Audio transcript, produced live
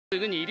す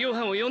ぐに医療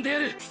班を呼んでや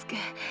る。スケ、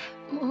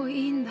もうい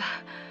いんだ。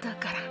だ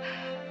か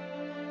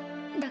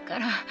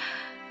ら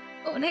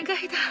お願いだ。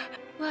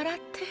笑っ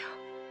てよ、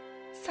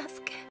サ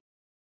スケ。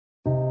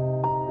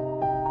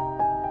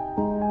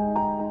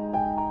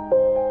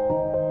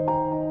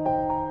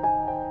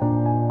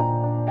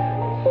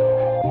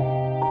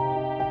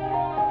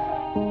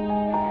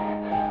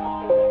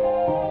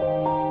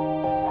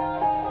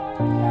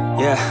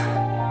Yeah,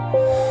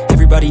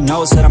 everybody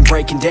knows that I'm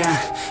breaking down.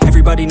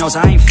 Everybody knows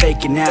I ain't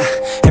faking now.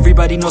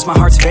 Everybody knows my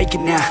heart's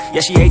vacant now.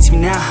 Yeah, she hates me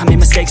now, I made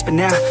mistakes but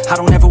now I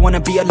don't ever wanna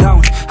be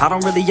alone. I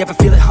don't really ever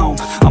feel at home.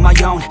 On my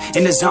own,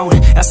 in the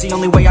zone, that's the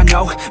only way I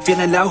know.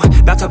 Feeling low,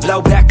 about to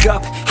blow back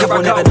up. I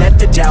won't ever let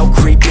the doubt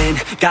creep in.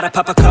 Gotta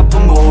pop a couple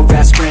more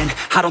aspirin.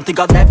 I don't think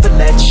I'll ever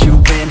let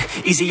you in.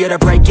 Easier to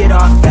break it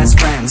off best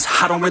friends.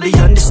 I don't really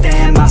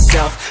understand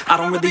myself. I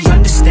don't really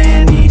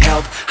understand, need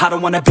help. I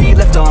don't wanna be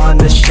left on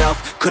the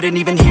shelf. Couldn't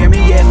even hear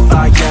me if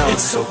I yelled.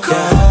 It's so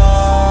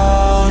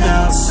cold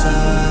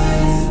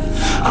outside,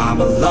 I'm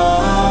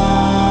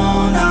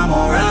alone, I'm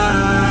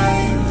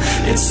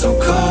alright. It's so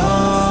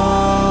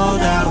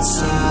cold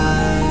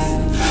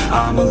outside,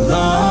 I'm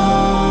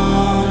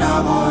alone,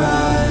 I'm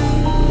alright.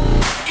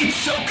 It's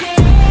so cold.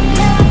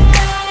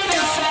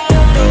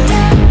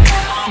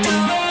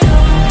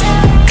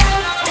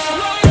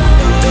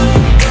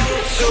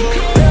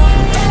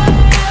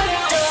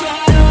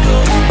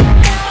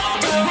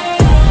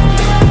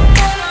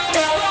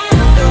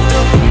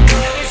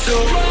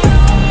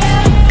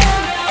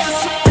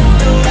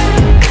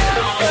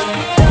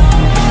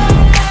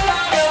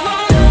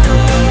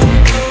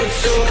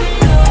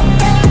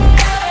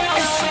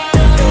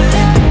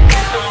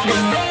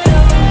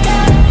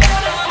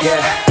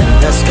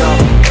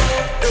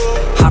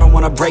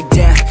 Break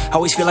down,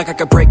 always feel like I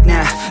could break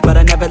now, but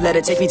I never let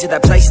it take me to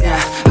that place now.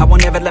 I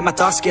won't ever let my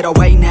thoughts get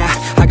away now.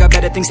 I got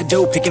better things to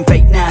do, picking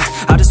fate now.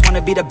 I just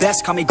wanna be the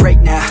best, call me great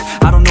now.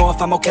 I don't know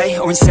if I'm okay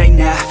or insane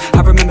now.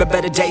 I remember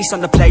better days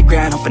on the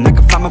playground, hoping I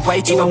can find my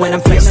way even when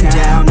I'm feeling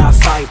down. I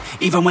fight,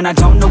 even when I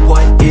don't know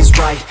what is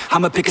right.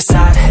 I'ma pick a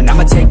side, and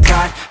I'ma take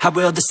pride. I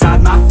will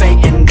decide my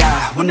fate, and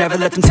I will never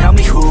let them tell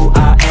me who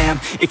I am.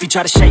 If you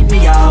try to shape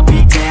me, I'll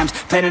be damned.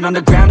 Planet on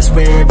the ground is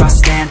where I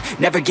stand.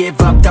 Never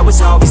give up, that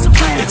was always the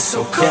plan. It's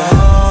so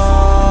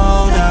cold